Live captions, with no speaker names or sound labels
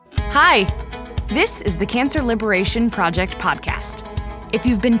Hi, this is the Cancer Liberation Project podcast. If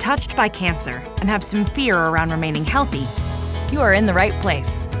you've been touched by cancer and have some fear around remaining healthy, you are in the right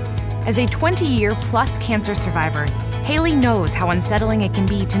place. As a 20-year-plus cancer survivor, Haley knows how unsettling it can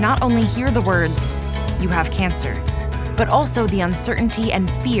be to not only hear the words, "you have cancer," but also the uncertainty and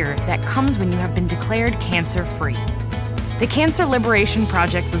fear that comes when you have been declared cancer-free. The Cancer Liberation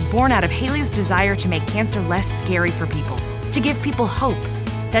Project was born out of Haley's desire to make cancer less scary for people, to give people hope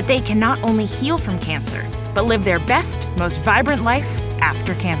that they can not only heal from cancer, but live their best, most vibrant life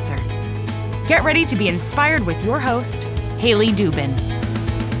after cancer. Get ready to be inspired with your host, Haley Dubin.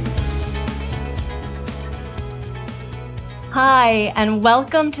 Hi, and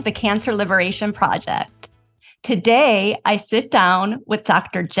welcome to the Cancer Liberation Project. Today, I sit down with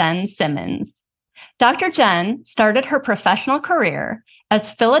Dr. Jenn Simmons. Dr. Jenn started her professional career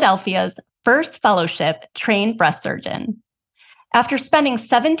as Philadelphia's first fellowship-trained breast surgeon. After spending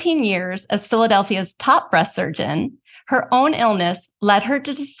 17 years as Philadelphia's top breast surgeon, her own illness led her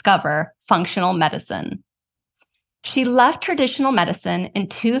to discover functional medicine. She left traditional medicine in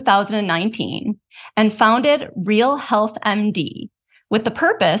 2019 and founded Real Health MD with the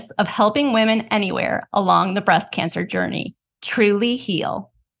purpose of helping women anywhere along the breast cancer journey truly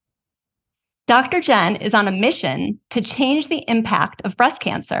heal. Dr. Jenn is on a mission to change the impact of breast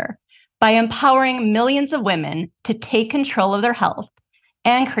cancer by empowering millions of women to take control of their health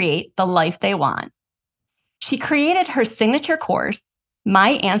and create the life they want. She created her signature course,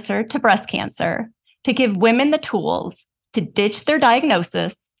 My Answer to Breast Cancer, to give women the tools to ditch their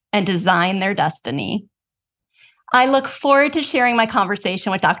diagnosis and design their destiny. I look forward to sharing my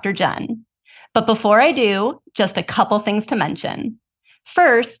conversation with Dr. Jenn. But before I do, just a couple things to mention.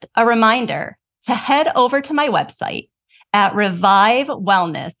 First, a reminder to head over to my website at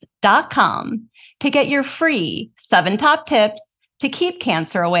revivewellness.com to get your free 7 top tips to keep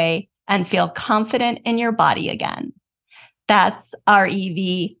cancer away and feel confident in your body again. That's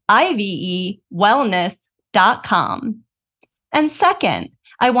REVIVE wellness.com. And second,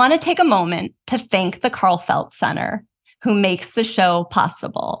 I want to take a moment to thank the Karlfeldt Center, who makes the show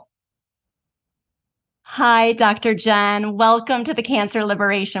possible. Hi, Dr. Jenn. Welcome to the Cancer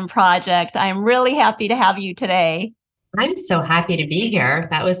Liberation Project. I'm really happy to have you today. I'm so happy to be here.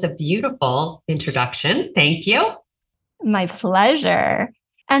 That was a beautiful introduction. Thank you. My pleasure.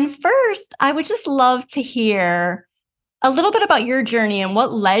 And first, I would just love to hear a little bit about your journey and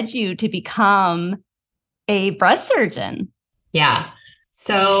what led you to become a breast surgeon. Yeah.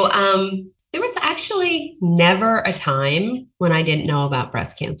 So there was actually never a time when I didn't know about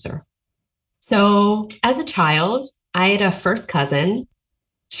breast cancer. So as a child, I had a first cousin.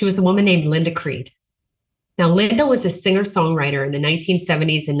 She was a woman named Linda Creed. Now, Linda was a singer-songwriter in the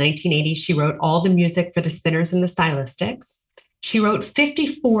 1970s and 1980s. She wrote all the music for the Spinners and the Stylistics. She wrote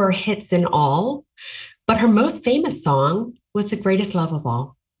 54 hits in all, but her most famous song was The Greatest Love of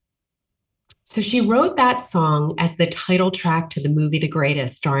All. So she wrote that song as the title track to the movie The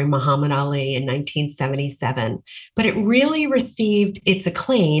Greatest, starring Muhammad Ali in 1977. But it really received its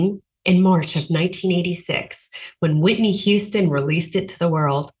acclaim in March of 1986 when Whitney Houston released it to the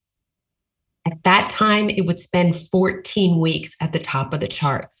world. At that time, it would spend 14 weeks at the top of the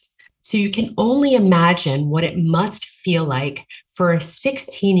charts. So you can only imagine what it must feel like for a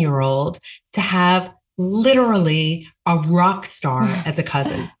 16-year-old to have literally a rock star as a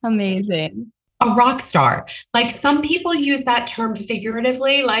cousin. Amazing. A rock star. Like some people use that term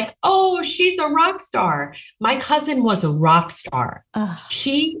figuratively, like, oh, she's a rock star. My cousin was a rock star. Ugh.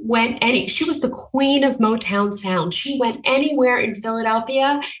 She was the queen of Motown sound. She went anywhere in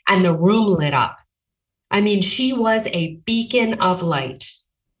Philadelphia and the room lit up. I mean, she was a beacon of light.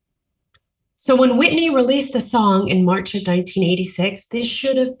 So when Whitney released the song in March of 1986, this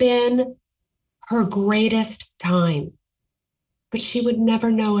should have been her greatest time. But she would never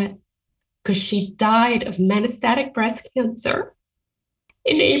know it, because she died of metastatic breast cancer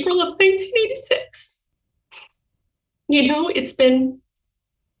in April of 1986. You know, it's been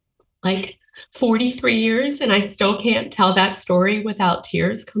like 43 years and I still can't tell that story without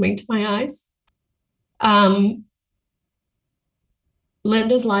tears coming to my eyes.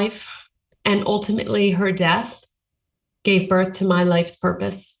 Linda's life and ultimately her death gave birth to my life's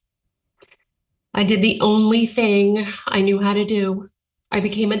purpose. I did the only thing I knew how to do. I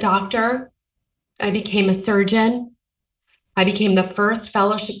became a doctor. I became a surgeon. I became the first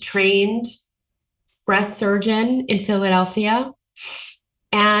fellowship-trained breast surgeon in Philadelphia.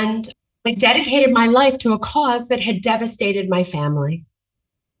 And I dedicated my life to a cause that had devastated my family.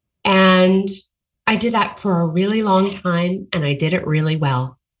 And I did that for a really long time, and I did it really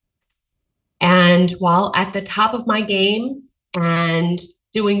well. And while at the top of my game and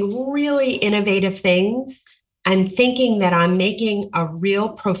doing really innovative things and thinking that I'm making a real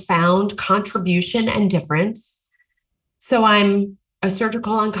profound contribution and difference. So I'm a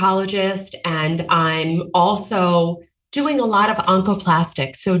surgical oncologist, and I'm also doing a lot of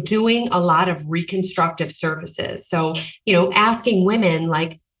oncoplastic. So doing a lot of reconstructive services. So, asking women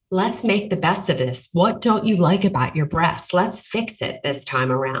like, let's make the best of this. What don't you like about your breast? Let's fix it this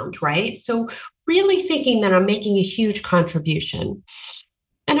time around, right? So really thinking that I'm making a huge contribution.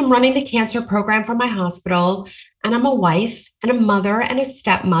 And I'm running the cancer program for my hospital. And I'm a wife and a mother and a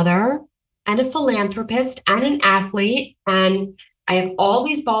stepmother and a philanthropist and an athlete. And I have all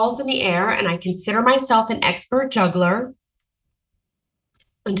these balls in the air, and I consider myself an expert juggler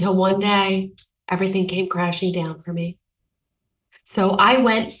until one day everything came crashing down for me. So I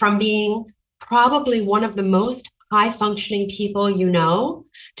went from being probably one of the most high functioning people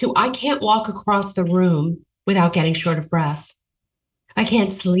to I can't walk across the room without getting short of breath. I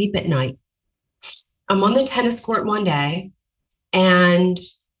can't sleep at night. I'm on the tennis court one day, and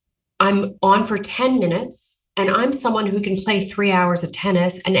I'm on for 10 minutes. And I'm someone who can play 3 hours of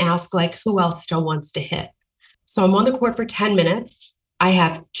tennis and ask, like, who else still wants to hit? So I'm on the court for 10 minutes. I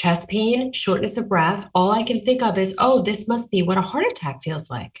have chest pain, shortness of breath. All I can think of is, oh, this must be what a heart attack feels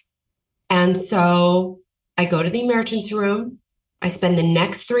like. And so I go to the emergency room. I spend the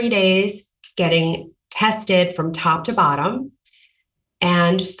next 3 days getting tested from top to bottom.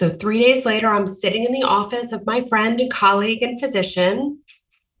 And so 3 days later, I'm sitting in the office of my friend and colleague and physician,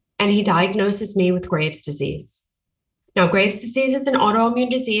 and he diagnoses me with Graves' disease. Now, Graves' disease is an autoimmune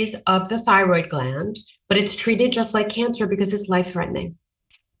disease of the thyroid gland, but it's treated just like cancer because it's life-threatening.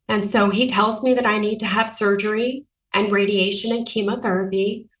 And so he tells me that I need to have surgery and radiation and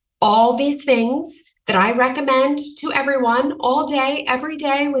chemotherapy, all these things that I recommend to everyone all day, every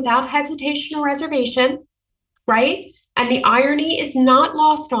day, without hesitation or reservation, right? And the irony is not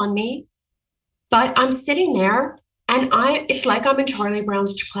lost on me, but I'm sitting there, and it's like I'm in Charlie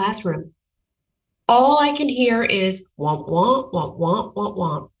Brown's classroom. All I can hear is womp, womp, womp, womp, womp,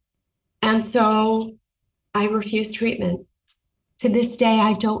 womp. And so I refuse treatment. To this day,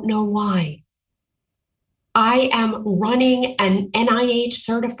 I don't know why. I am running an NIH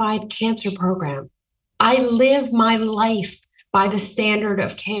certified cancer program. I live my life by the standard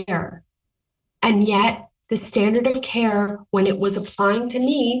of care. And yet the standard of care, when it was applying to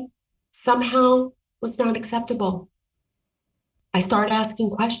me, somehow was not acceptable. I started asking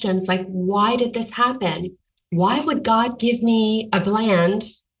questions like, why did this happen? Why would God give me a gland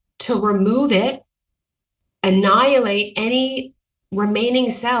to remove it, annihilate any remaining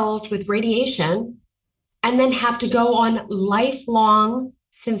cells with radiation, and then have to go on lifelong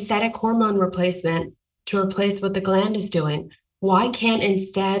synthetic hormone replacement to replace what the gland is doing? Why can't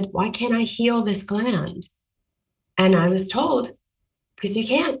I heal this gland? And I was told, because you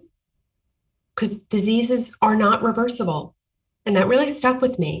can't, because diseases are not reversible. And that really stuck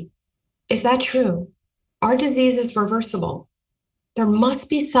with me. Is that true? Are diseases reversible? There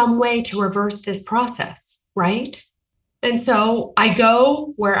must be some way to reverse this process, right? And so I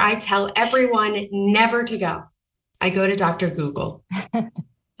go where I tell everyone never to go. I go to Dr. Google,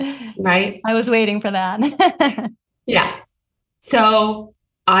 right? I was waiting for that. Yeah. So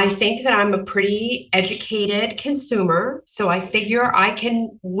I think that I'm a pretty educated consumer. So I figure I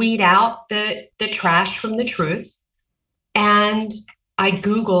can weed out the trash from the truth. And I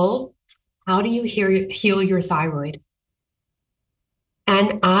Google, how do you heal your thyroid?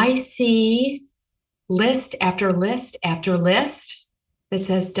 And I see list after list after list that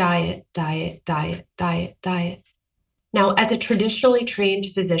says diet, diet, diet, diet, diet. Now, as a traditionally trained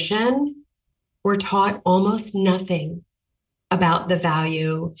physician, we're taught almost nothing about the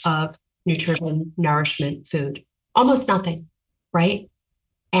value of nutrition, nourishment, food. Almost nothing, right?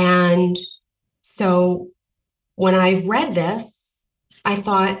 And so when I read this, I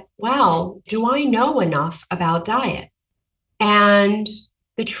thought, wow, do I know enough about diet? And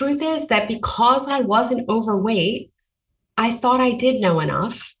the truth is that because I wasn't overweight, I thought I did know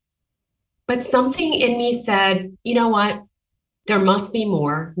enough. But something in me said, you know what? There must be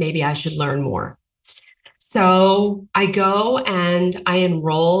more. Maybe I should learn more. So I go and I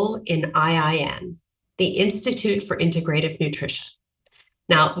enroll in IIN, the Institute for Integrative Nutrition.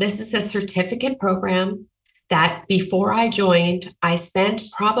 Now, this is a certificate program that before I joined, I spent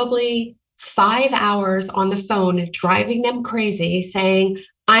probably 5 hours on the phone driving them crazy saying,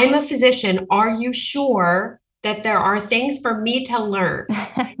 I'm a physician. Are you sure that there are things for me to learn?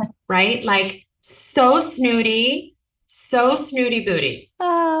 Right? Like so snooty booty.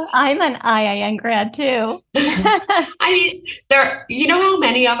 I'm an IIN grad too. I mean, you know how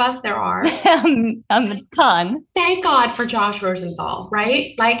many of us there are? A ton. Thank God for Josh Rosenthal,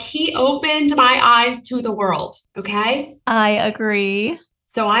 right? Like he opened my eyes to the world. Okay. I agree.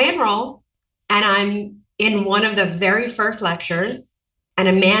 So I enroll and I'm in one of the very first lectures, and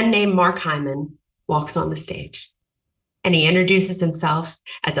a man named Mark Hyman walks on the stage and he introduces himself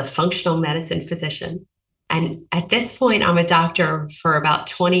as a functional medicine physician. And at this point, I'm a doctor for about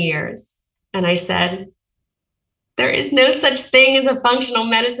 20 years. And I said, there is no such thing as a functional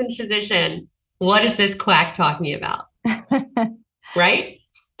medicine physician. What is this quack talking about? Right?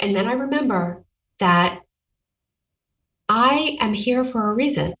 And then I remember that I am here for a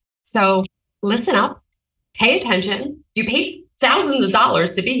reason. So listen up, pay attention. You paid thousands of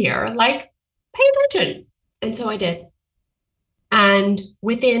dollars to be here. Like, pay attention. And so I did. And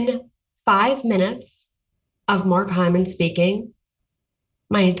within 5 minutes of Mark Hyman speaking,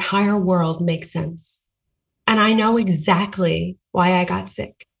 my entire world makes sense. And I know exactly why I got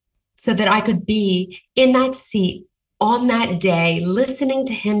sick, so that I could be in that seat on that day, listening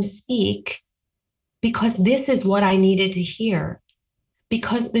to him speak, because this is what I needed to hear.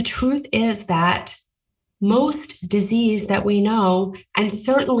 Because the truth is that most disease that we know, and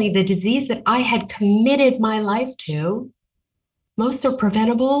certainly the disease that I had committed my life to, most are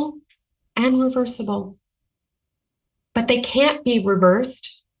preventable and reversible. But they can't be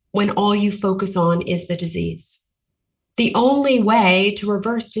reversed when all you focus on is the disease. The only way to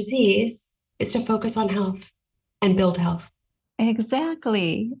reverse disease is to focus on health and build health.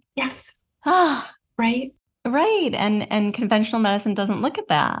 Exactly. Yes. Ah, Right? right. And conventional medicine doesn't look at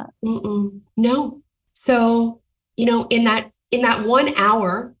that. No. So, in that 1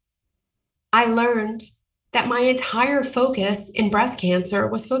 hour, I learned that my entire focus in breast cancer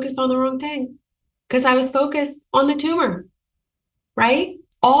was focused on the wrong thing, because I was focused on the tumor, right?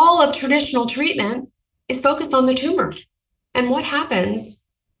 All of traditional treatment is focused on the tumor. And what happens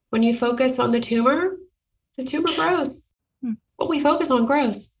when you focus on the tumor? The tumor grows. What we focus on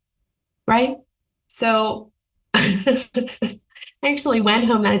grows, right? So I actually went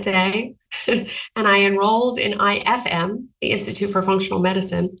home that day and I enrolled in IFM, the Institute for Functional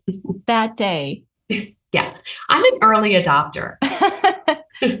Medicine. That day. Yeah, I'm an early adopter.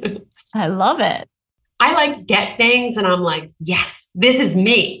 I love it. I like get things and I'm like, yes, this is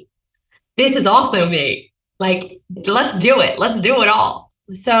me. This is also me. Like, let's do it. Let's do it all.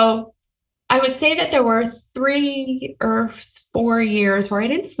 So I would say that there were 3 or 4 years where I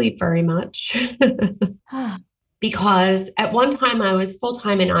didn't sleep very much. Because at one time I was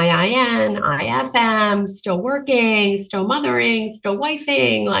full-time in IIN, IFM, still working, still mothering, still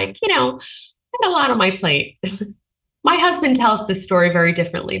wifing, like, had a lot on my plate. My husband tells this story very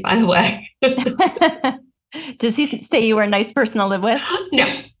differently, by the way. Does he say you were a nice person to live with?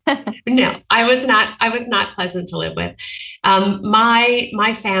 No, I was not pleasant to live with.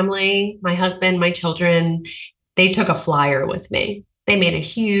 My family, my husband, my children, they took a flyer with me. They made a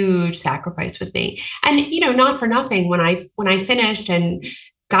huge sacrifice with me. And, not for nothing, when I finished and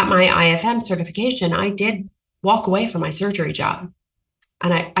got my IFM certification, I did walk away from my surgery job.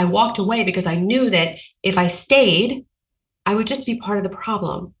 And I walked away because I knew that if I stayed, I would just be part of the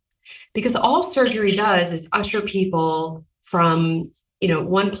problem. Because all surgery does is usher people from,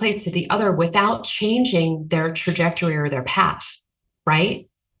 one place to the other without changing their trajectory or their path, right?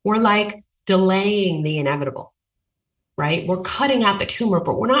 We're like delaying the inevitable, right? We're cutting out the tumor,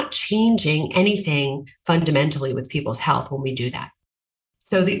 but we're not changing anything fundamentally with people's health when we do that.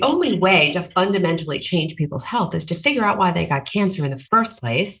 So the only way to fundamentally change people's health is to figure out why they got cancer in the first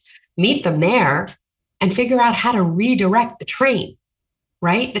place, meet them there, and figure out how to redirect the train,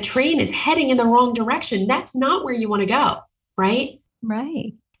 right? The train is heading in the wrong direction. That's not where you want to go, right?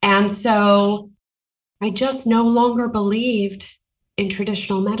 Right. And so I just no longer believed in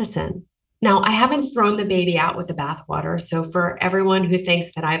traditional medicine. Now, I haven't thrown the baby out with the bathwater. So for everyone who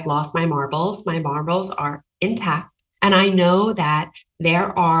thinks that I've lost my marbles are intact. And I know that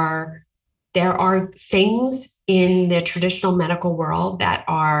there are things in the traditional medical world that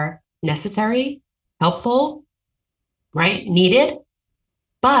are necessary, helpful, right? Needed,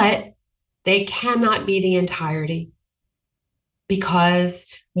 but they cannot be the entirety.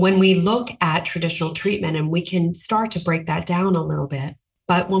 Because when we look at traditional treatment, and we can start to break that down a little bit,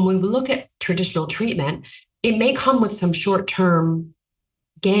 but when we look at traditional treatment, it may come with some short-term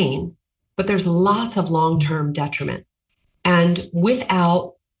gain, but there's lots of long-term detriment. And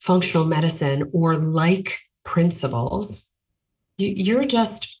without functional medicine or like principles, you're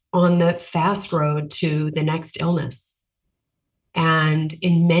just on the fast road to the next illness. And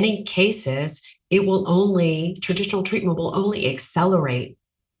in many cases, traditional treatment will only accelerate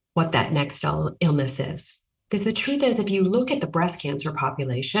what that next illness is. Because the truth is, if you look at the breast cancer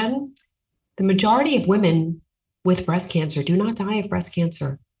population, the majority of women with breast cancer do not die of breast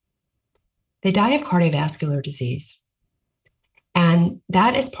cancer. They die of cardiovascular disease. And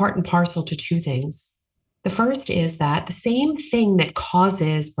that is part and parcel to two things. The first is that the same thing that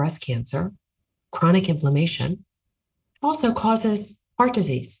causes breast cancer, chronic inflammation, also causes heart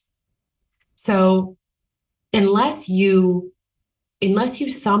disease. So unless you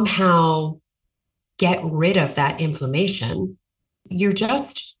somehow get rid of that inflammation, you're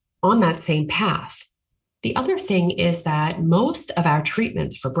just on that same path. The other thing is that most of our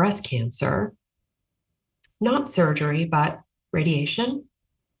treatments for breast cancer, not surgery, but radiation,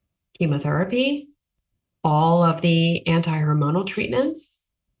 chemotherapy, all of the anti-hormonal treatments,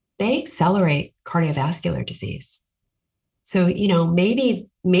 they accelerate cardiovascular disease. So, maybe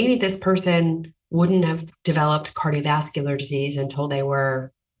this person wouldn't have developed cardiovascular disease until they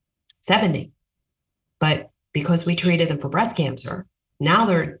were 70. But because we treated them for breast cancer, now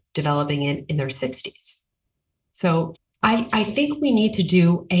they're developing it in their 60s. So I think we need to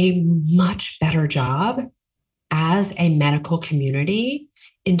do a much better job as a medical community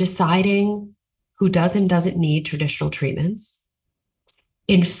in deciding who does and doesn't need traditional treatments,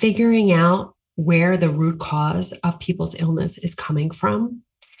 in figuring out where the root cause of people's illness is coming from,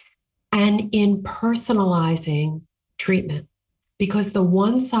 and in personalizing treatment, because the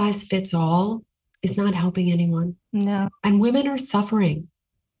one size fits all is not helping anyone. No. And women are suffering,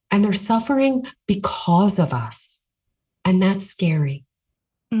 and they're suffering because of us. And that's scary.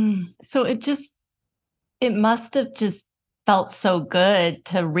 So it must have just felt so good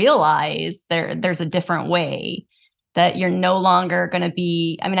to realize there's a different way, that you're no longer going to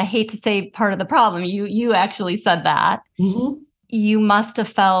be, I hate to say part of the problem. You actually said that. Mm-hmm. You must have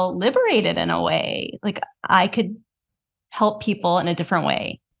felt liberated in a way, like I could help people in a different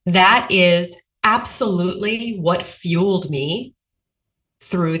way. That is absolutely what fueled me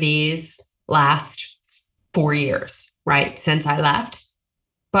through these last 4 years, right? Since I left.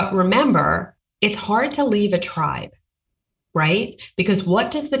 But remember, it's hard to leave a tribe, right? Because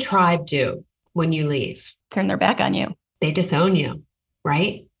what does the tribe do when you leave? Turn their back on you. They disown you,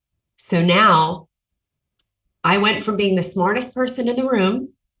 right? So now I went from being the smartest person in the room,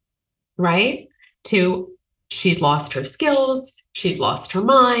 right? To she's lost her skills. She's lost her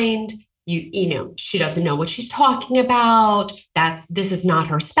mind. She doesn't know what she's talking about. This is not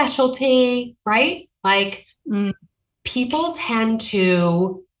her specialty, right? Like people tend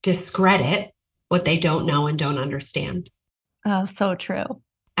to discredit what they don't know and don't understand. Oh, so true.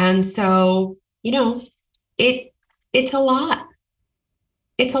 And so, it's a lot.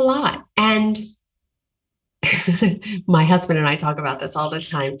 It's a lot. And my husband and I talk about this all the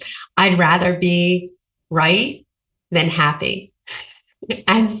time. I'd rather be right than happy.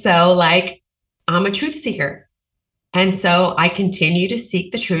 And so I'm a truth seeker. And so I continue to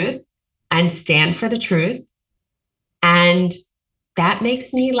seek the truth and stand for the truth. And that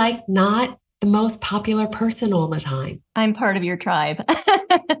makes me not the most popular person all the time. I'm part of your tribe.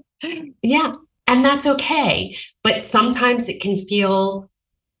 Yeah. And that's okay. But sometimes it can feel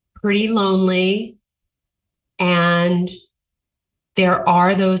pretty lonely. And there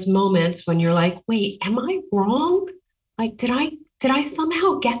are those moments when you're like, wait, am I wrong? Did I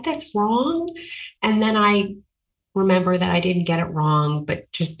somehow get this wrong? And then I remember that I didn't get it wrong,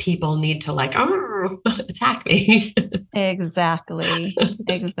 but just people need to attack me. Exactly.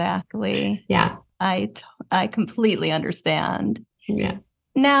 Yeah. I completely understand. Yeah.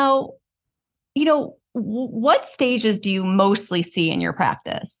 Now, what stages do you mostly see in your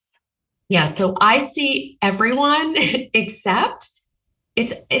practice? Yeah. So I see everyone except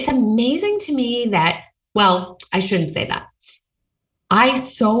it's amazing to me that, well, I shouldn't say that. I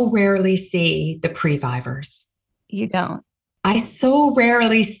so rarely see the previvors. You don't. I so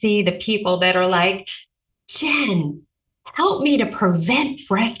rarely see the people that are like, Jenn, help me to prevent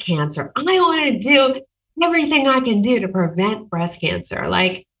breast cancer. I want to do everything I can do to prevent breast cancer.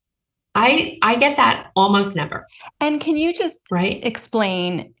 I get that almost never. And can you just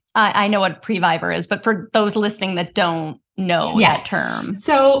explain, I know what a previvor is, but for those listening that don't know that term.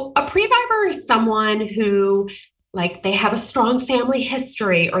 So a previvor is someone who they have a strong family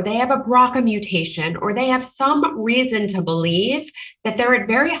history, or they have a BRCA mutation, or they have some reason to believe that they're at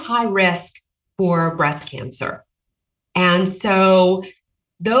very high risk for breast cancer. And so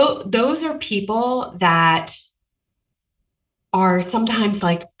those are people that are sometimes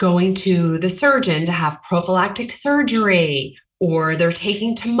going to the surgeon to have prophylactic surgery, or they're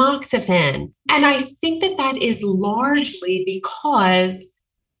taking tamoxifen. And I think that is largely because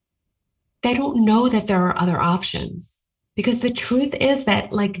they don't know that there are other options, Because the truth is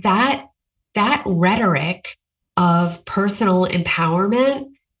that like that rhetoric of personal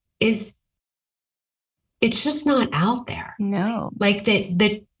empowerment it's just not out there. No. Like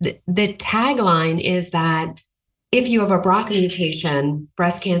the tagline is that if you have a BRCA mutation,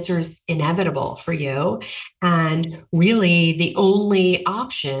 breast cancer is inevitable for you. And really the only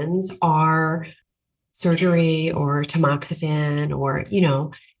options are surgery or tamoxifen or,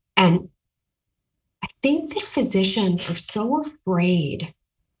 and I think that physicians are so afraid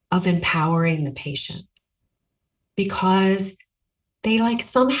of empowering the patient because they like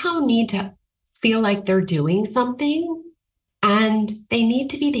somehow need to feel like they're doing something and they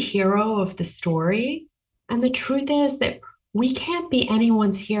need to be the hero of the story. And the truth is that we can't be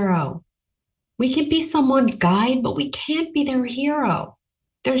anyone's hero. We can be someone's guide, but we can't be their hero.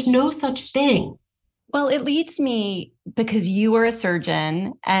 There's no such thing. Well, it leads me because you were a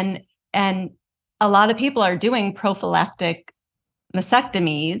surgeon and a lot of people are doing prophylactic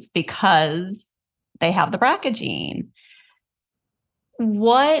mastectomies because they have the BRCA gene.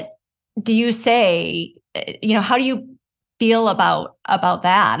 What do you say, how do you feel about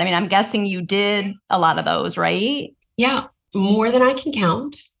that? I mean, I'm guessing you did a lot of those, right? Yeah, more than I can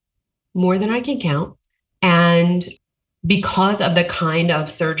count. And because of the kind of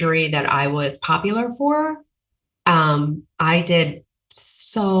surgery that I was popular for, I did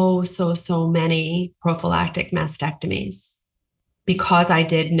so many prophylactic mastectomies because I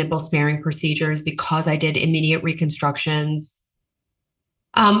did nipple sparing procedures, because I did immediate reconstructions.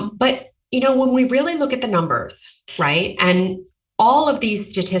 But when we really look at the numbers, right? And all of these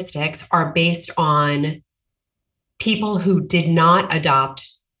statistics are based on people who did not adopt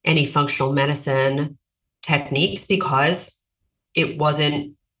any functional medicine techniques because it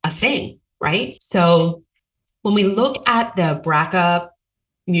wasn't a thing, right? So when we look at the BRCA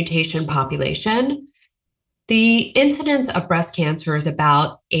mutation population, the incidence of breast cancer is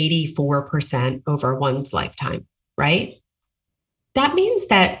about 84% over one's lifetime, right? That means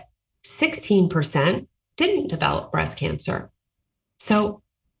that 16% didn't develop breast cancer. So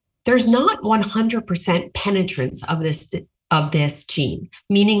there's not 100% penetrance of this gene,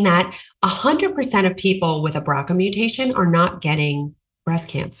 meaning that 100% of people with a BRCA mutation are not getting breast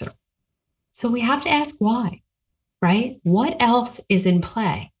cancer. So we have to ask why, right? What else is in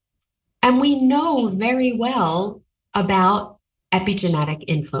play? And we know very well about epigenetic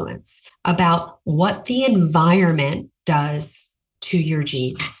influence, about what the environment does to your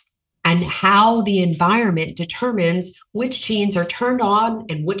genes and how the environment determines which genes are turned on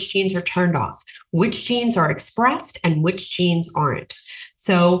and which genes are turned off, which genes are expressed and which genes aren't.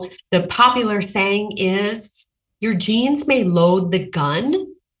 So the popular saying is, your genes may load the gun,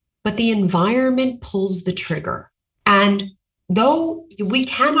 but the environment pulls the trigger. And though we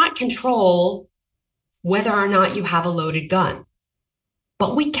cannot control whether or not you have a loaded gun,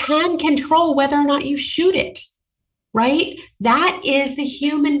 but we can control whether or not you shoot it, right? That is the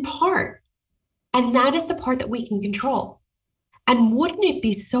human part. And that is the part that we can control. And wouldn't it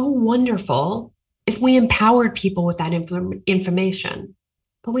be so wonderful if we empowered people with that information?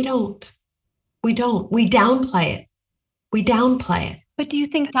 But we don't. We downplay it. But do you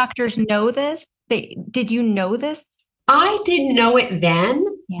think doctors know this? Did you know this? I didn't know it then.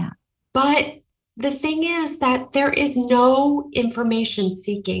 Yeah. But the thing is that there is no information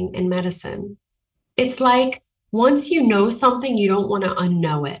seeking in medicine. It's like once you know something, you don't want to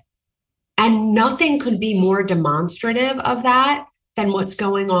unknow it. And nothing could be more demonstrative of that than what's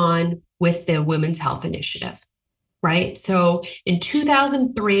going on with the Women's Health Initiative, right? So in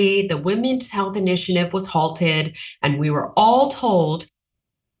 2003, the Women's Health Initiative was halted, and we were all told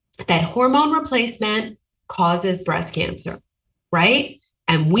that hormone replacement causes breast cancer, right?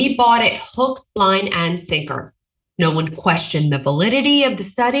 And we bought it hook, line, and sinker. No one questioned the validity of the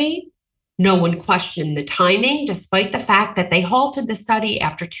study. No one questioned the timing, despite the fact that they halted the study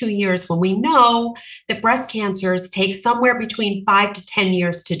after 2 years when we know that breast cancers take somewhere between 5 to 10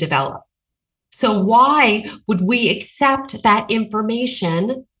 years to develop. So why would we accept that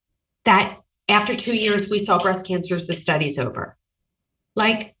information that after 2 years we saw breast cancers, the study's over?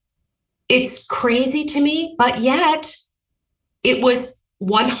 Like, it's crazy to me, but yet it was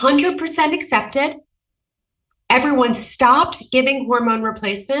 100% accepted. Everyone stopped giving hormone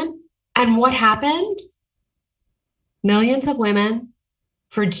replacement. And what happened? Millions of women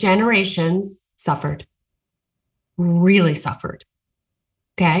for generations suffered, really suffered.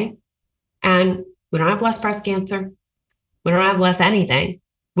 Okay. And we don't have less breast cancer. We don't have less anything.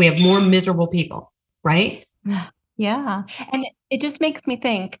 We have more miserable people, right? Yeah. And it just makes me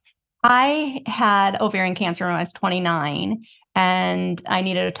think, I had ovarian cancer when I was 29 and I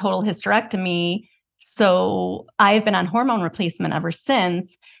needed a total hysterectomy So I've been on hormone replacement ever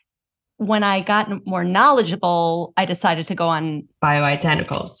since. When I got more knowledgeable, I decided to go on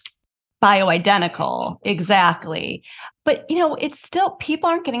Bioidenticals. Exactly. But, it's still, people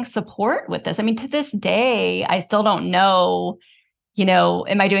aren't getting support with this. I mean, to this day, I still don't know,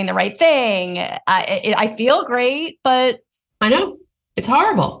 am I doing the right thing? I feel great, but. I know. It's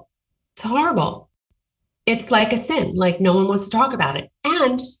horrible. It's horrible. It's like a sin. Like no one wants to talk about it.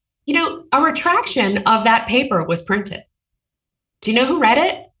 And, a retraction of that paper was printed. Do you know who read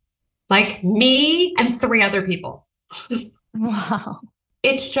it? Like me and 3 other people. Wow.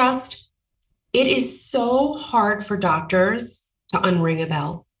 It is so hard for doctors to unring a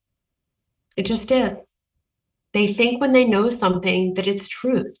bell. It just is. They think when they know something that it's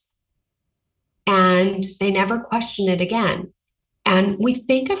truth, and they never question it again. And we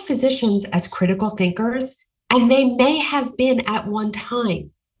think of physicians as critical thinkers, and they may have been at one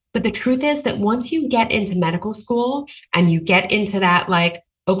time. But the truth is that once you get into medical school and you get into that, like,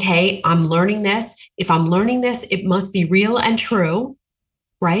 okay, I'm learning this. If I'm learning this, it must be real and true,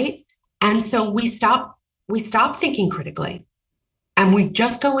 right? And so we stop thinking critically, and we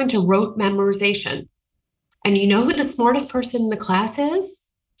just go into rote memorization. And you know who the smartest person in the class is?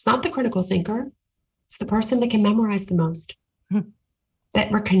 It's not the critical thinker. It's the person that can memorize the most,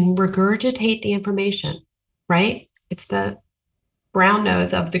 that can regurgitate the information, right? It's the brown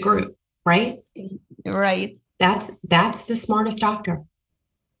nose of the group, right? Right. That's the smartest doctor,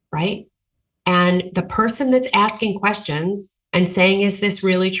 right? And the person that's asking questions and saying, is this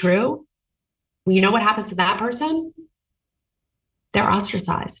really true? Well, you know what happens to that person? They're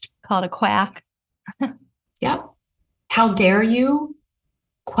ostracized. Called a quack. Yep. How dare you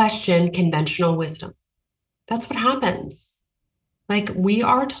question conventional wisdom? That's what happens. Like, we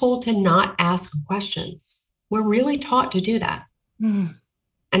are told to not ask questions. We're really taught to do that. And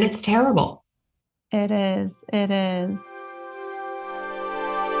it's terrible. It is. It is.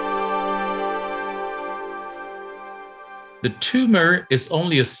 The tumor is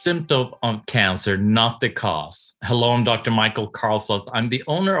only a symptom of cancer, not the cause. Hello, I'm Dr. Michael Karlfeldt. I'm the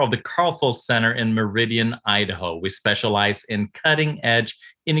owner of the Karlfeldt Center in Meridian, Idaho. We specialize in cutting-edge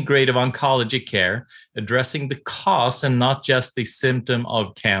integrative oncology care, addressing the cause and not just the symptom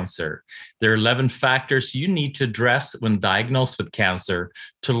of cancer. There are 11 factors you need to address when diagnosed with cancer.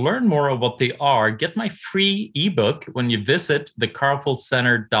 To learn more of what they are, get my free ebook when you visit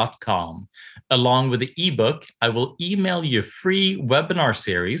thekarlfeldtcenter.com. Along with the ebook, I will email you a free webinar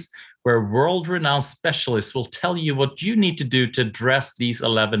series where world-renowned specialists will tell you what you need to do to address these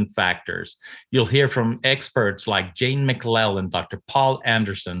 11 factors. You'll hear from experts like Jane McClellan, Dr. Paul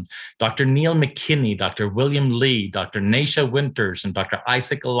Anderson, Dr. Neil McKinney, Dr. William Lee, Dr. Nasha Winters, and Dr.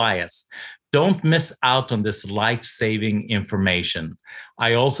 Isaac Elias. Don't miss out on this life-saving information.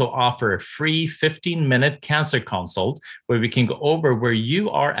 I also offer a free 15-minute cancer consult where we can go over where you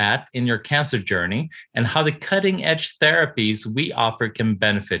are at in your cancer journey and how the cutting-edge therapies we offer can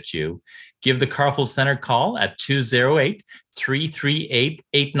benefit you. Give the Karlfeldt Center call at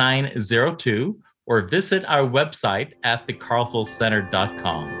 208-338-8902 or visit our website at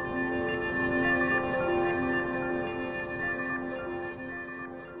thekarlfeldtcenter.com.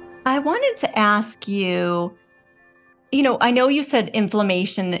 I wanted to ask you, I know you said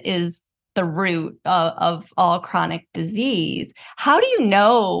inflammation is the root of all chronic disease. How do you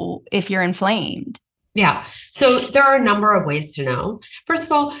know if you're inflamed? Yeah. So there are a number of ways to know. First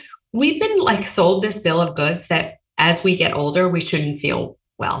of all, we've been sold this bill of goods that as we get older, we shouldn't feel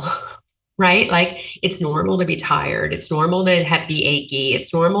well, right? Like, it's normal to be tired. It's normal to be achy.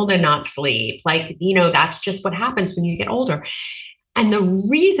 It's normal to not sleep. That's just what happens when you get older. And the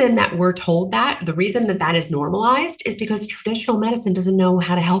reason that we're told that, the reason that that is normalized is because traditional medicine doesn't know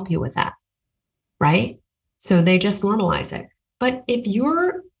how to help you with that, right? So they just normalize it. But if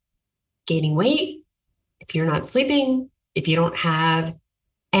you're gaining weight, if you're not sleeping, if you don't have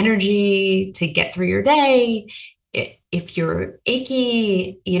energy to get through your day, if you're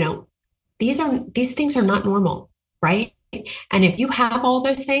achy, these things are not normal, right? And if you have all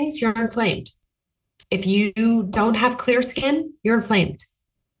those things, you're inflamed. If you don't have clear skin, you're inflamed.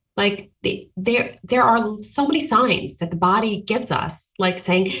 There are so many signs that the body gives us, like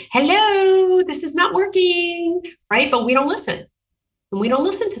saying, hello, this is not working, right? But we don't listen. And we don't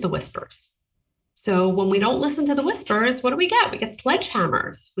listen to the whispers. So when we don't listen to the whispers, what do we get? We get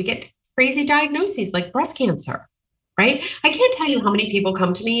sledgehammers. We get crazy diagnoses like breast cancer, right? I can't tell you how many people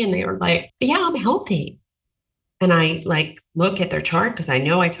come to me and they are like, yeah, I'm healthy. And I look at their chart because I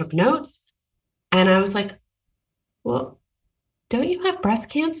know I took notes. And I was like, well, don't you have breast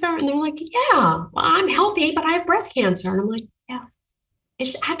cancer? And they're like, yeah, well, I'm healthy, but I have breast cancer. And I'm like,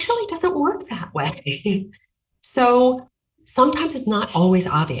 it actually doesn't work that way. So sometimes it's not always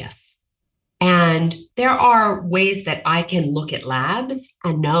obvious. And there are ways that I can look at labs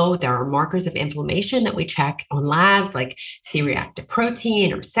and know there are markers of inflammation that we check on labs, like C-reactive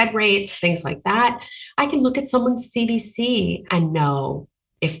protein or SED rates, things like that. I can look at someone's CBC and know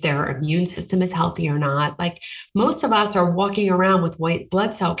if their immune system is healthy or not. Like most of us are walking around with white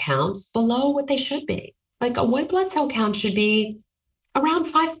blood cell counts below what they should be. Like a white blood cell count should be around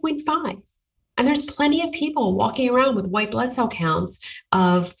 5.5. And there's plenty of people walking around with white blood cell counts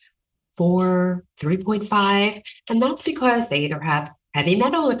of 4, 3.5. And that's because they either have heavy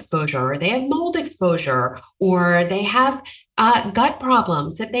metal exposure, or they have mold exposure, or they have gut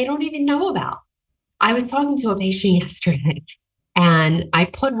problems that they don't even know about. I was talking to a patient yesterday, and I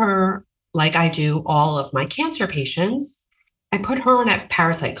put her, like I do all of my cancer patients, I put her on a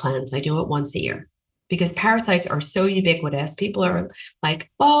parasite cleanse. I do it once a year because parasites are so ubiquitous. People are like,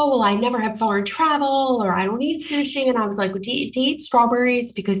 oh, well, I never have foreign travel, or I don't eat sushi. And I was like, well, do you eat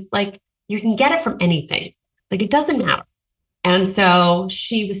strawberries? Because like you can get it from anything. Like it doesn't matter. And so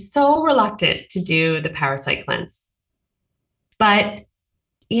she was so reluctant to do the parasite cleanse. But,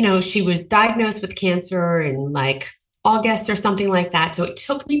 you know, she was diagnosed with cancer in like August or something like that. So it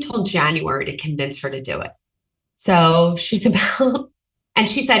took me till January to convince her to do it. So she's about, and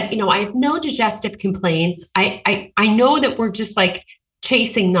she said, you know, I have no digestive complaints. I know that we're just like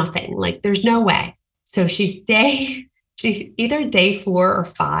chasing nothing. Like there's no way. So she's either day 4 or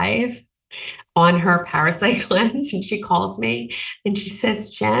 5 on her parasite cleanse. And she calls me and she says,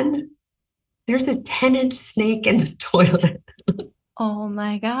 Jen, there's a 10-inch snake in the toilet. Oh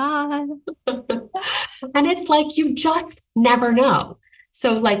my God. And it's like, you just never know.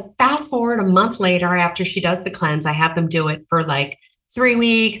 So like fast forward a month later, after she does the cleanse, I have them do it for like 3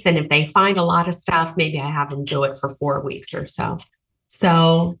 weeks. And if they find a lot of stuff, maybe I have them do it for 4 weeks or so.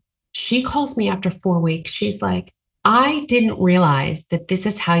 So she calls me after 4 weeks. She's like, I didn't realize that this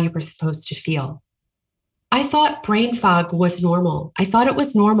is how you were supposed to feel. I thought brain fog was normal. I thought it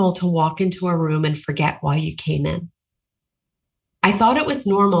was normal to walk into a room and forget why you came in. I thought it was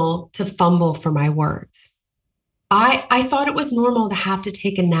normal to fumble for my words. I thought it was normal to have to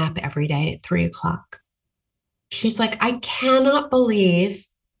take a nap every day at 3 o'clock. She's like, I cannot believe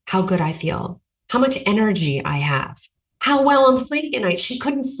how good I feel, how much energy I have, how well I'm sleeping at night. She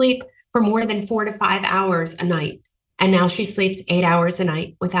couldn't sleep for more than 4 to 5 hours a night. And now she sleeps 8 hours a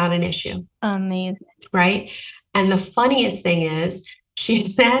night without an issue. Amazing. Right? And the funniest thing is, she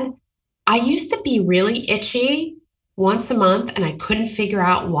said, I used to be really itchy once a month and I couldn't figure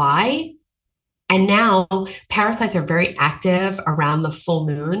out why. And now parasites are very active around the full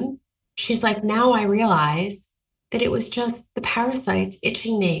moon. She's like, now I realize that it was just the parasites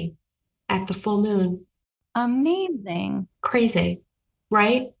itching me at the full moon. Amazing. Crazy,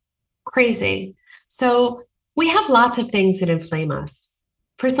 right? Crazy. So we have lots of things that inflame us.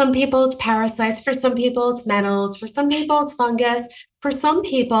 For some people, it's parasites. For some people, it's metals. For some people, it's fungus. For some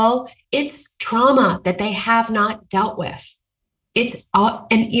people, it's trauma that they have not dealt with. It's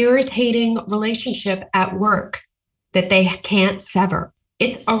an irritating relationship at work that they can't sever.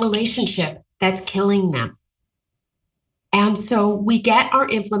 It's a relationship that's killing them. And so we get our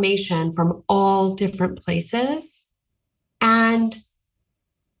inflammation from all different places. And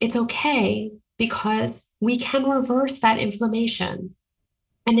it's okay because we can reverse that inflammation.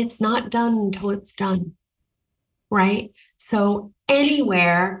 And it's not done until it's done, right? So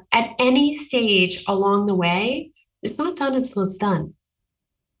anywhere, at any stage along the way, it's not done until it's done.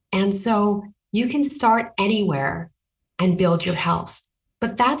 And so you can start anywhere and build your health.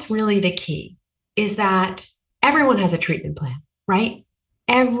 But that's really the key, is that everyone has a treatment plan, right?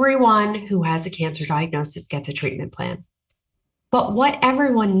 Everyone who has a cancer diagnosis gets a treatment plan. But what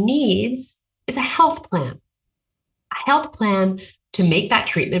everyone needs is a health plan. A health plan to make that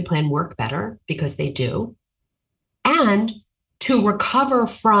treatment plan work better, because they do, and to recover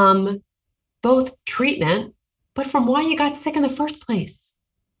from both treatment, but from why you got sick in the first place,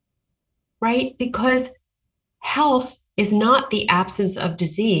 right? Because health is not the absence of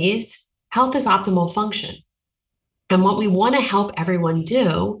disease. Health is optimal function. And what we want to help everyone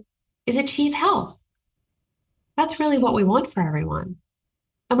do is achieve health. That's really what we want for everyone.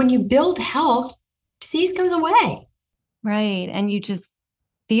 And when you build health, disease goes away. Right. And you just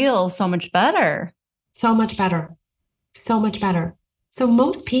feel so much better. So much better. So much better. So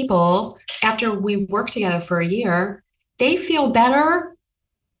most people, after we work together for a year, they feel better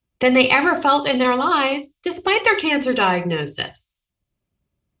than they ever felt in their lives, despite their cancer diagnosis.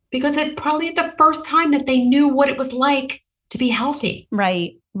 Because it's probably the first time that they knew what it was like to be healthy.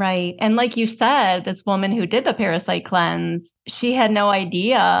 Right, right. And like you said, this woman who did the parasite cleanse, she had no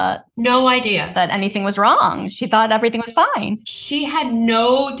idea that anything was wrong. She thought everything was fine. She had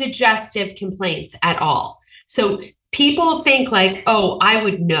no digestive complaints at all. So people think like, oh, I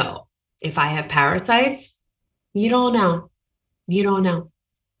would know if I have parasites. You don't know. You don't know.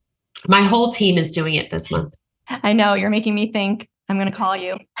 My whole team is doing it this month. I know. You're making me think I'm going to call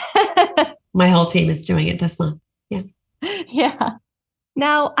you. My whole team is doing it this month. Yeah. Yeah.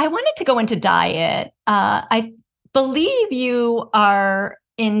 Now, I wanted to go into diet. I believe you are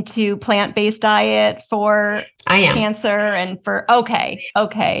into plant-based diet for cancer and for, okay.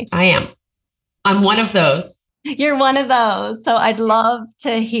 I am. I'm one of those. You're one of those. So I'd love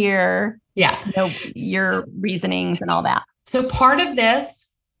to hear your reasonings and all that. So part of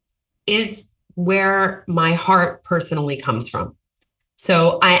this is where my heart personally comes from.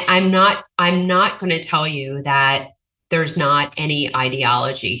 So I'm not going to tell you that there's not any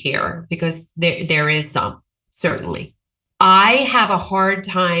ideology here, because there is some, certainly. I have a hard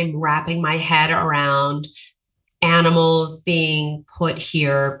time wrapping my head around animals being put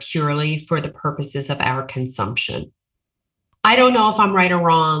here purely for the purposes of our consumption. I don't know if I'm right or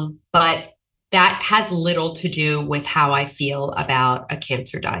wrong, but that has little to do with how I feel about a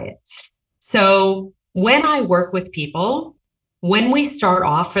cancer diet. So when I work with people, when we start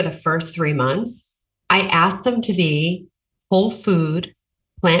off for the first 3 months, I ask them to be whole food,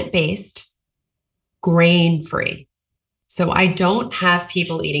 plant-based, grain-free. So I don't have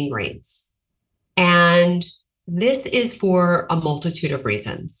people eating grains. And this is for a multitude of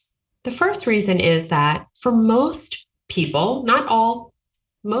reasons. The first reason is that for most people, not all,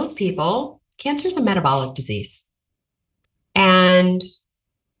 most people, cancer is a metabolic disease. And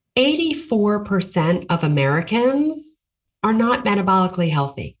 84% of Americans are not metabolically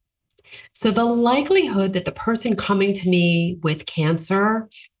healthy. So the likelihood that the person coming to me with cancer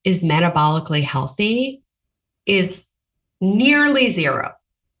is metabolically healthy is nearly zero.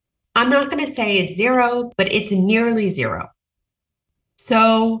 I'm not going to say it's zero, but it's nearly zero.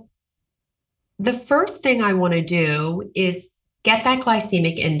 So the first thing I want to do is get that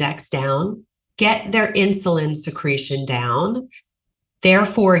glycemic index down, get their insulin secretion down,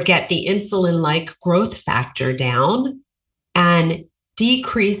 therefore get the insulin-like growth factor down, and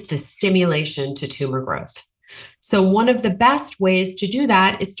decrease the stimulation to tumor growth. So one of the best ways to do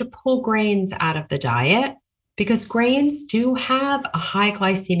that is to pull grains out of the diet, because grains do have a high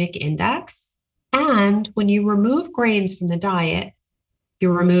glycemic index. And when you remove grains from the diet, you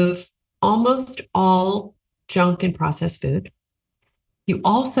remove almost all junk and processed food. You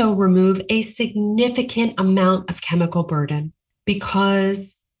also remove a significant amount of chemical burden,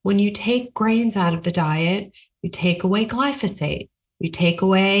 because when you take grains out of the diet, you take away glyphosate, you take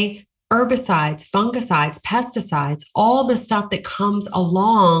away herbicides, fungicides, pesticides, all the stuff that comes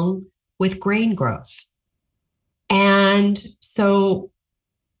along with grain growth. And so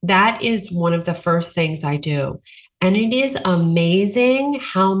that is one of the first things I do. And it is amazing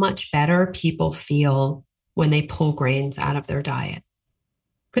how much better people feel when they pull grains out of their diet.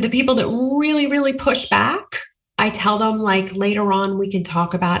 For the people that really, really push back, I tell them, like, later on, we can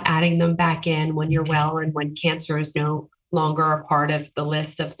talk about adding them back in when you're well and when cancer is no longer a part of the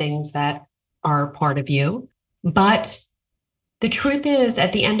list of things that are part of you. But the truth is,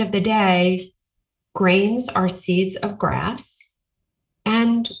 at the end of the day, grains are seeds of grass,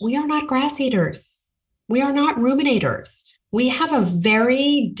 and we are not grass eaters. We are not ruminators. We have a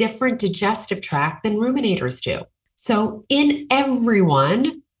very different digestive tract than ruminators do. So in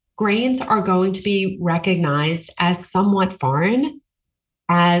everyone, grains are going to be recognized as somewhat foreign,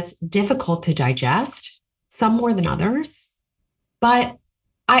 as difficult to digest, some more than others. But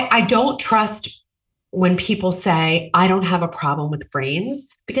I don't trust when people say, I don't have a problem with grains,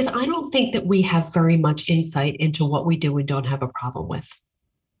 because I don't think that we have very much insight into what we do and don't have a problem with.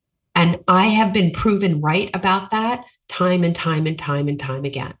 And I have been proven right about that time and time and time and time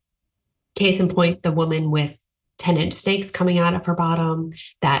again. Case in point, the woman with 10-inch snakes coming out of her bottom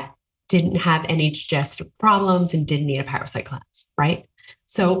that didn't have any digestive problems and didn't need a parasite cleanse, right?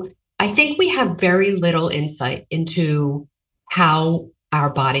 So I think we have very little insight into how our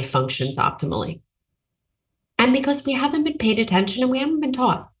body functions optimally. And because we haven't been paid attention and we haven't been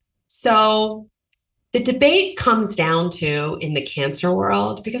taught. So the debate comes down to, in the cancer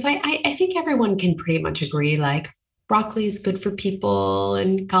world, because I think everyone can pretty much agree, like, broccoli is good for people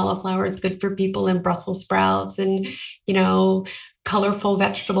and cauliflower is good for people and Brussels sprouts and, colorful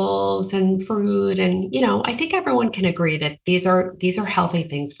vegetables and fruit. And, I think everyone can agree that these are healthy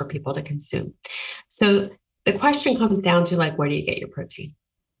things for people to consume. So the question comes down to, like, where do you get your protein,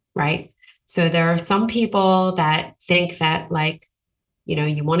 right? So there are some people that think that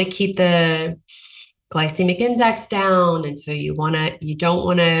you want to keep the glycemic index down. And so you don't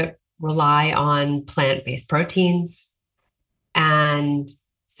want to rely on plant-based proteins. And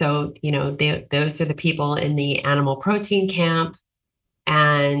so, those are the people in the animal protein camp.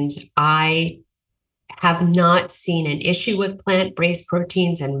 And I have not seen an issue with plant-based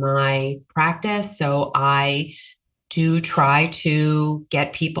proteins in my practice. So I do try to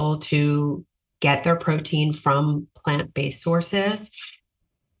get people to get their protein from plant-based sources.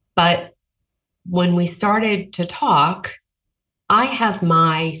 But when we started to talk, I have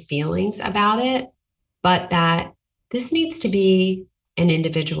my feelings about it, but that this needs to be an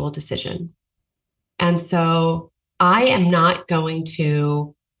individual decision. And so I am not going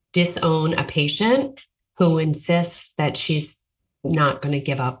to disown a patient who insists that she's not going to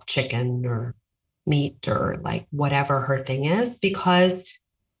give up chicken or meat or like whatever her thing is, because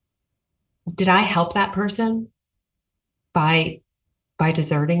did I help that person by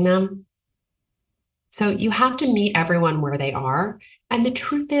deserting them? So you have to meet everyone where they are. And the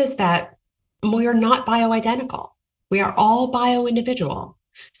truth is that we are not bioidentical. We are all bio-individual.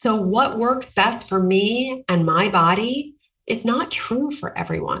 So what works best for me and my body is not true for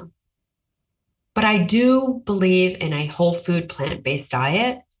everyone. But I do believe in a whole food plant-based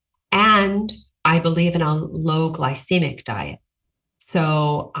diet, and I believe in a low glycemic diet.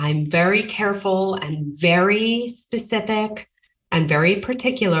 So I'm very careful and very specific and very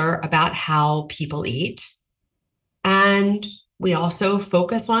particular about how people eat. And we also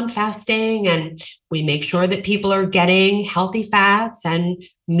focus on fasting, and we make sure that people are getting healthy fats and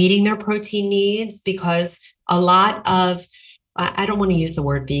meeting their protein needs, because a lot of, I don't want to use the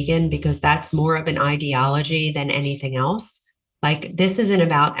word vegan because that's more of an ideology than anything else. Like, this isn't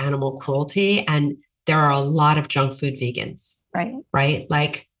about animal cruelty, and there are a lot of junk food vegans, right?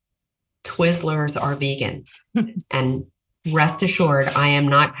 Like Twizzlers are vegan and rest assured, I am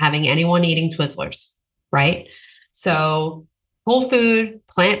not having anyone eating Twizzlers, right? So whole food,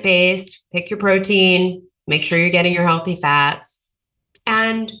 plant-based, pick your protein, make sure you're getting your healthy fats.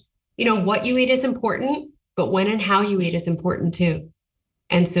 And, what you eat is important, but when and how you eat is important too.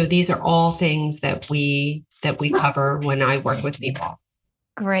 And so these are all things that we cover when I work with people.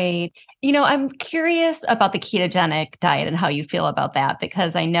 Great. I'm curious about the ketogenic diet and how you feel about that,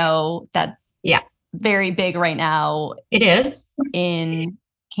 because I know that's very big right now. It is. In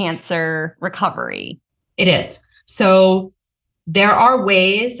cancer recovery. It is. So there are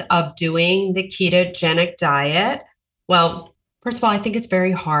ways of doing the ketogenic diet. Well, first of all, I think it's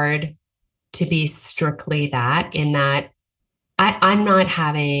very hard to be strictly that, in that I'm not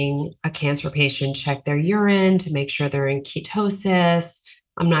having a cancer patient check their urine to make sure they're in ketosis.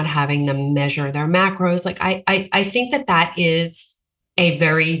 I'm not having them measure their macros. Like I think that is a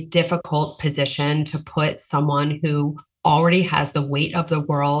very difficult position to put someone who already has the weight of the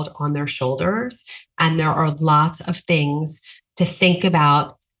world on their shoulders. And there are lots of things to think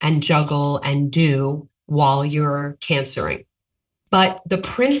about and juggle and do while you're cancering. But the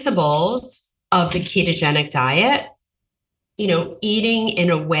principles of the ketogenic diet, eating in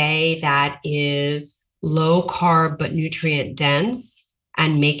a way that is low carb but nutrient dense,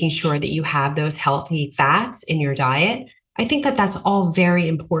 and making sure that you have those healthy fats in your diet, I think that that's all very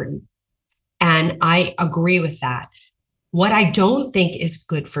important. And I agree with that. What I don't think is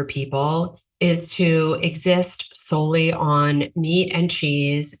good for people is to exist solely on meat and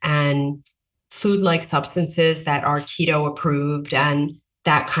cheese and food-like substances that are keto approved and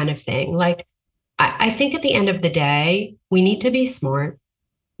that kind of thing. Like, I think at the end of the day, we need to be smart.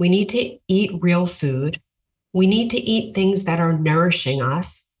 We need to eat real food. We need to eat things that are nourishing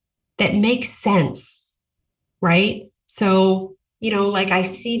us, that make sense, right? So, like I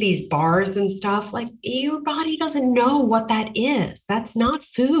see these bars and stuff, like your body doesn't know what that is. That's not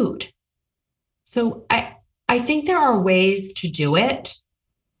food. So I think there are ways to do it,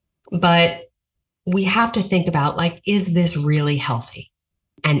 but we have to think about, like, is this really healthy?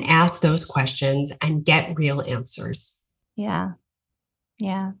 And ask those questions and get real answers. Yeah.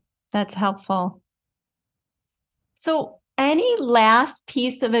 Yeah, that's helpful. So any last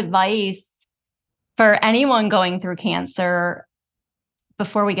piece of advice for anyone going through cancer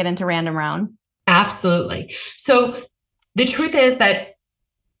before we get into random round? Absolutely. So the truth is that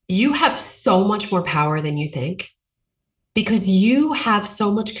you have so much more power than you think, because you have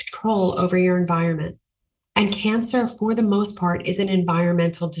so much control over your environment. And cancer, for the most part, is an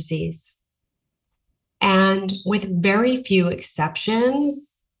environmental disease. And with very few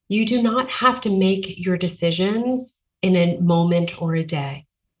exceptions, you do not have to make your decisions in a moment or a day,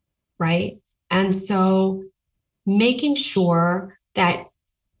 right? And so making sure that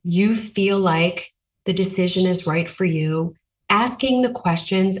you feel like the decision is right for you, asking the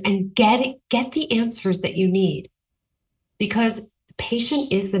questions and get the answers that you need. Because the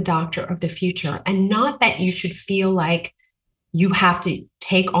patient is the doctor of the future, and not that you should feel like you have to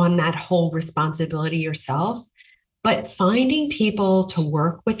take on that whole responsibility yourself, but finding people to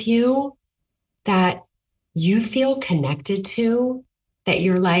work with you that you feel connected to, that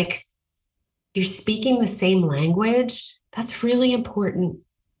you're speaking the same language, that's really important.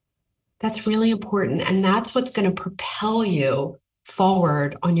 That's really important. And that's what's going to propel you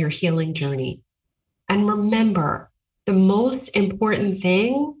forward on your healing journey. And remember, the most important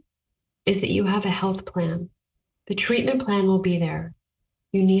thing is that you have a health plan. The treatment plan will be there.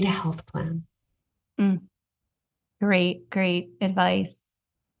 You need a health plan. Great advice.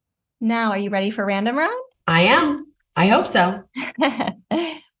 Now, are you ready for random round? I am. I hope so.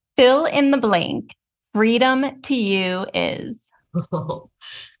 Fill in the blank. Freedom to you is.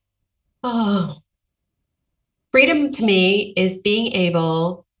 Oh. Freedom to me is being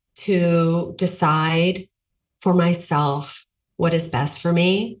able to decide for myself what is best for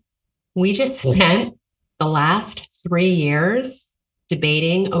me. We just spent the last 3 years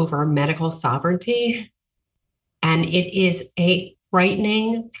debating over medical sovereignty, and it is a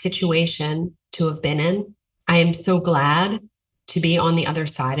frightening situation to have been in. I am so glad to be on the other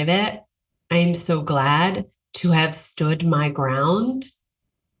side of it. I am so glad to have stood my ground,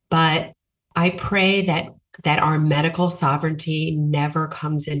 but I pray that our medical sovereignty never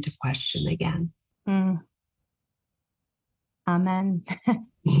comes into question again. Amen.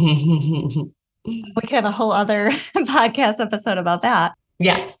 We could have a whole other podcast episode about that.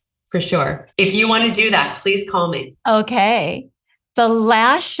 Yeah, for sure. If you want to do that, please call me. Okay. The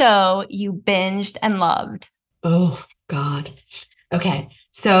last show you binged and loved. Oh, God. Okay.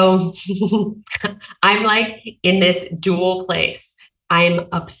 So I'm like in this dual place. I'm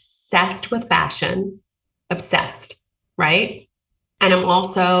obsessed with fashion, obsessed, right? And I'm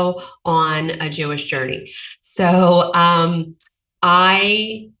also on a Jewish journey. So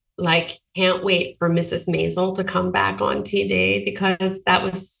I can't wait for Mrs. Maisel to come back on TV, because that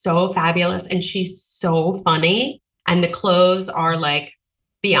was so fabulous. And she's so funny. And the clothes are like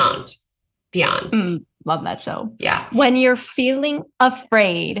beyond. Love that show. Yeah. When you're feeling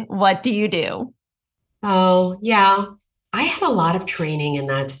afraid, what do you do? Oh, yeah. I had a lot of training in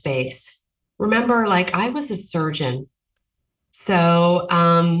that space. Remember, I was a surgeon. So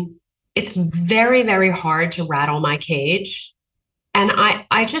it's very, very hard to rattle my cage. And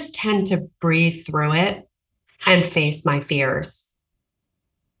I just tend to breathe through it and face my fears.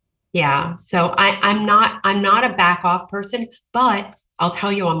 Yeah. So I'm not a back off person, but I'll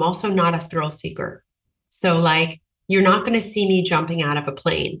tell you, I'm also not a thrill seeker. So you're not going to see me jumping out of a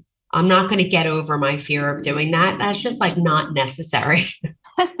plane. I'm not going to get over my fear of doing that. That's just not necessary.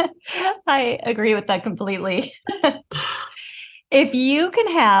 I agree with that completely. If you can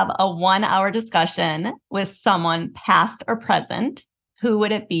have a 1-hour discussion with someone past or present, who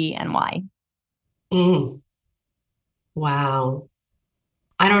would it be and why? Wow.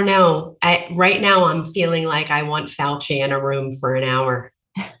 I don't know. Right now I'm feeling like I want Fauci in a room for an hour.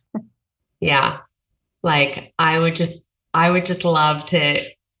 Yeah. I would just love to,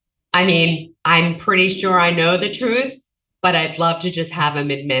 I'm pretty sure I know the truth, but I'd love to just have him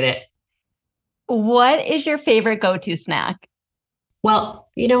admit it. What is your favorite go-to snack? Well,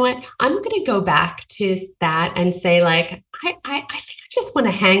 you know what? I'm going to go back to that and say, I think I just want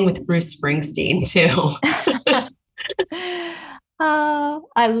to hang with Bruce Springsteen too.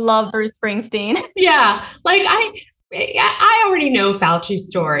 I love Bruce Springsteen. Yeah. I already know Fauci's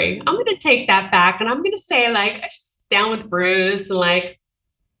story. I'm going to take that back and I'm going to say, I just down with Bruce and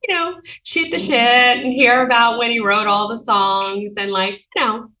shoot the shit and hear about when he wrote all the songs and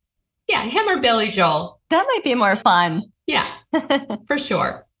yeah, him or Billy Joel. That might be more fun. Yeah, for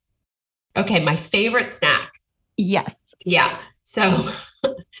sure. Okay, my favorite snack. Yes. Yeah. So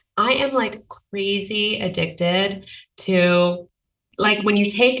I am crazy addicted to when you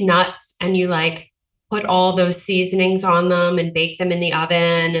take nuts and you put all those seasonings on them and bake them in the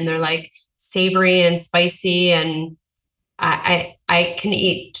oven and they're savory and spicy, and I can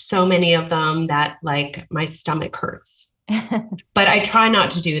eat so many of them that my stomach hurts. But I try not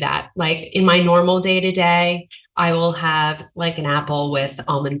to do that. In my normal day-to-day, I will have an apple with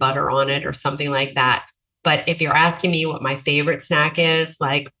almond butter on it or something like that. But if you're asking me what my favorite snack is,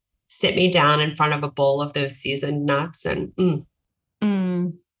 sit me down in front of a bowl of those seasoned nuts and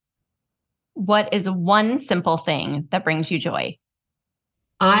What is one simple thing that brings you joy?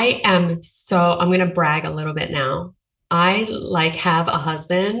 I'm going to brag a little bit now. I have a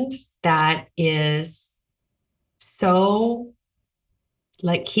husband that is so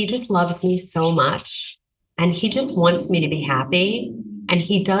Like, he just loves me so much, and he just wants me to be happy. And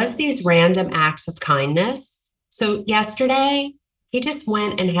he does these random acts of kindness. So yesterday, he just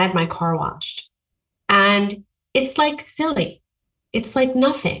went and had my car washed. And it's like silly. It's like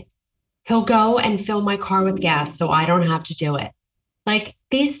nothing. He'll go and fill my car with gas so I don't have to do it. Like,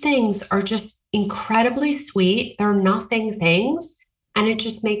 these things are just incredibly sweet. They're nothing things. And it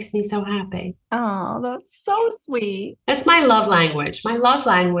just makes me so happy. Oh, that's so sweet. That's my love language. My love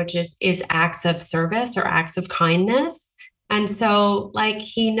language is acts of service or acts of kindness. And so, like,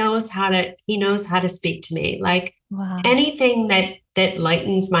 he knows how to speak to me. Like, Wow. anything that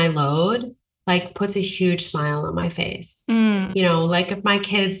lightens my load, like, puts a huge smile on my face. You know, like, if my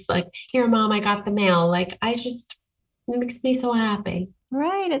kids like, here, Mom, I got the mail. Like, it makes me so happy.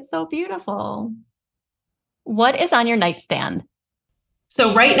 Right. It's so beautiful. What is on your nightstand?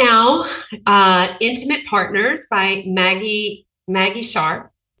 So right now, Intimate Partners by Maggie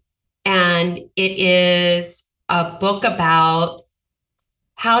Sharp. And it is a book about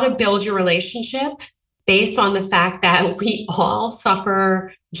how to build your relationship based on the fact that we all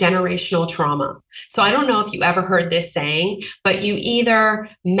suffer generational trauma. So I don't know if you ever heard this saying, but you either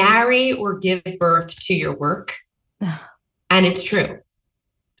marry or give birth to your work. And it's true.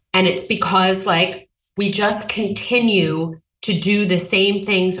 And it's because, like, we just continue to do the same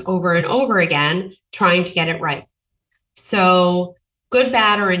things over and over again, trying to get it right. So good,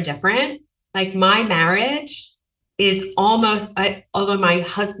 bad, or indifferent, like, my marriage is almost, although my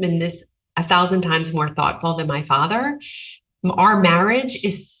husband is 1,000 times more thoughtful than my father, our marriage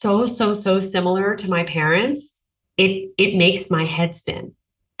is so similar to my parents. It makes my head spin.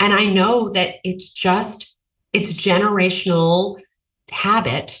 And I know that it's generational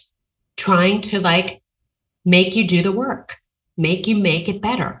habit trying to, like, make you do the work, make it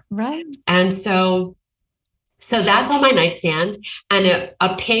better. Right. And so that's on my nightstand, and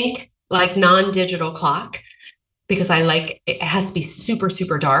a pink, like, non-digital clock, because I like, it has to be super,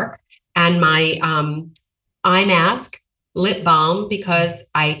 super dark. And my eye mask, lip balm, because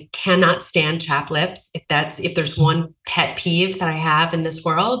I cannot stand chapped lips. If there's one pet peeve that I have in this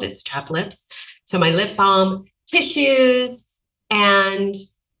world, it's chapped lips. So my lip balm, tissues, and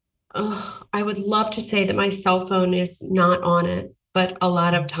I would love to say that my cell phone is not on it, but a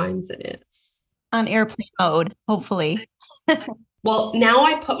lot of times it is. On airplane mode, hopefully. Well, now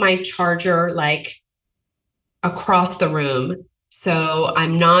I put my charger, like, across the room. So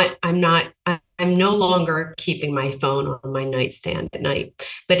I'm no longer keeping my phone on my nightstand at night,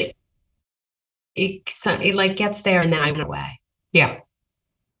 but it like gets there and then I went away. Yeah.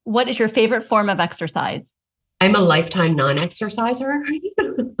 What is your favorite form of exercise? I'm a lifetime non-exerciser.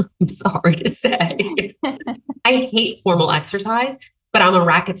 I'm sorry to say. I hate formal exercise, but I'm a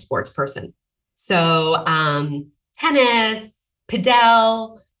racket sports person. So tennis,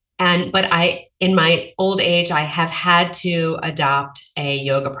 padel, but in my old age, I have had to adopt a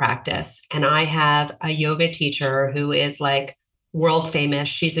yoga practice. And I have a yoga teacher who is, like, world famous.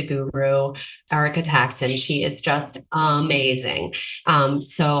 She's a guru, Erica Taxon. She is just amazing.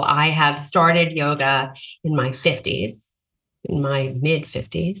 So I have started yoga in my 50s, in my mid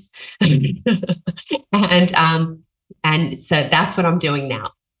 50s. And so that's what I'm doing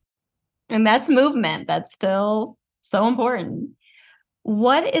now. And that's movement. That's still so important.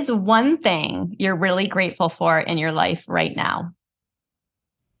 What is one thing you're really grateful for in your life right now?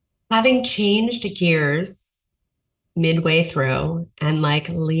 Having changed gears midway through and, like,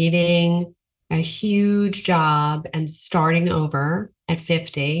 leaving a huge job and starting over at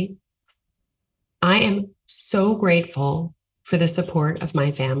 50, I am so grateful for the support of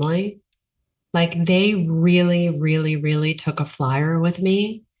my family. Like, they really, really, really took a flyer with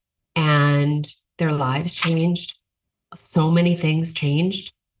me, and their lives changed. So many things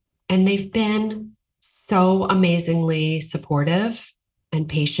changed, and they've been so amazingly supportive and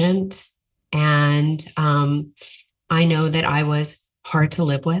patient. And I know that I was hard to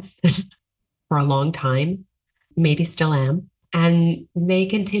live with for a long time, maybe still am, and they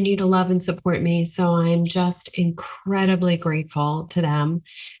continue to love and support me. So I'm just incredibly grateful to them.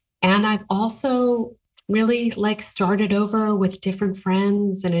 And I've also really, like, started over with different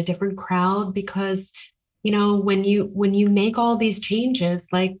friends and a different crowd, because, you know, when you make all these changes,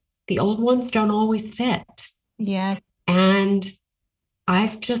 like, the old ones don't always fit. Yes. And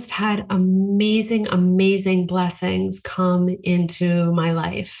I've just had amazing, amazing blessings come into my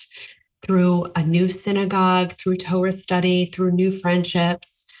life through a new synagogue, through Torah study, through new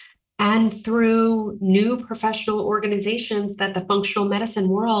friendships, and through new professional organizations that the functional medicine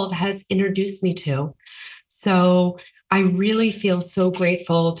world has introduced me to. So I really feel so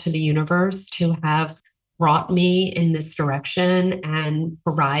grateful to the universe to have brought me in this direction and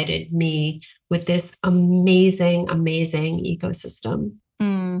provided me with this amazing, amazing ecosystem.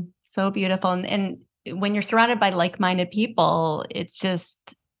 So beautiful. And when you're surrounded by like-minded people, it's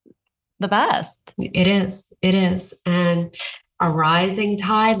just the best. It is. It is. And a rising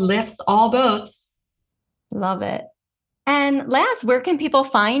tide lifts all boats. Love it. And last, where can people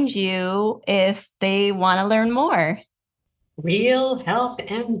find you if they want to learn more? Real Health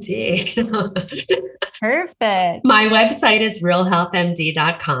MD. Perfect. My website is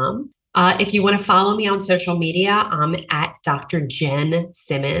realhealthmd.com. If you want to follow me on social media, I'm at Dr. Jenn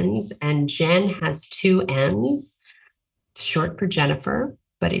Simmons, and Jenn has 2 N's. It's short for Jennifer,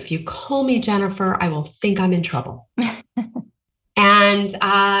 but if you call me Jennifer, I will think I'm in trouble. And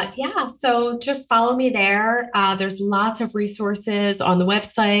so just follow me there. There's lots of resources on the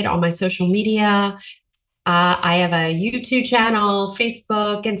website, on my social media. I have a YouTube channel,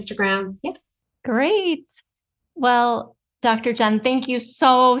 Facebook, Instagram. Yeah. Great. Well, Dr. Jenn, thank you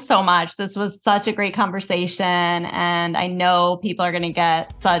so, so much. This was such a great conversation, and I know people are going to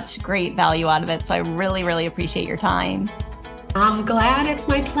get such great value out of it. So I really, really appreciate your time. I'm glad. It's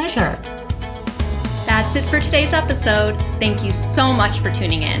my pleasure. That's it for today's episode. Thank you so much for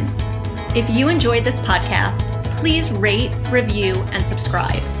tuning in. If you enjoyed this podcast, please rate, review, and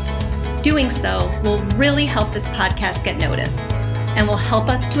subscribe. Doing so will really help this podcast get noticed and will help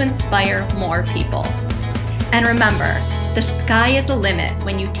us to inspire more people. And remember, the sky is the limit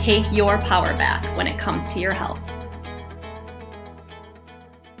when you take your power back when it comes to your health.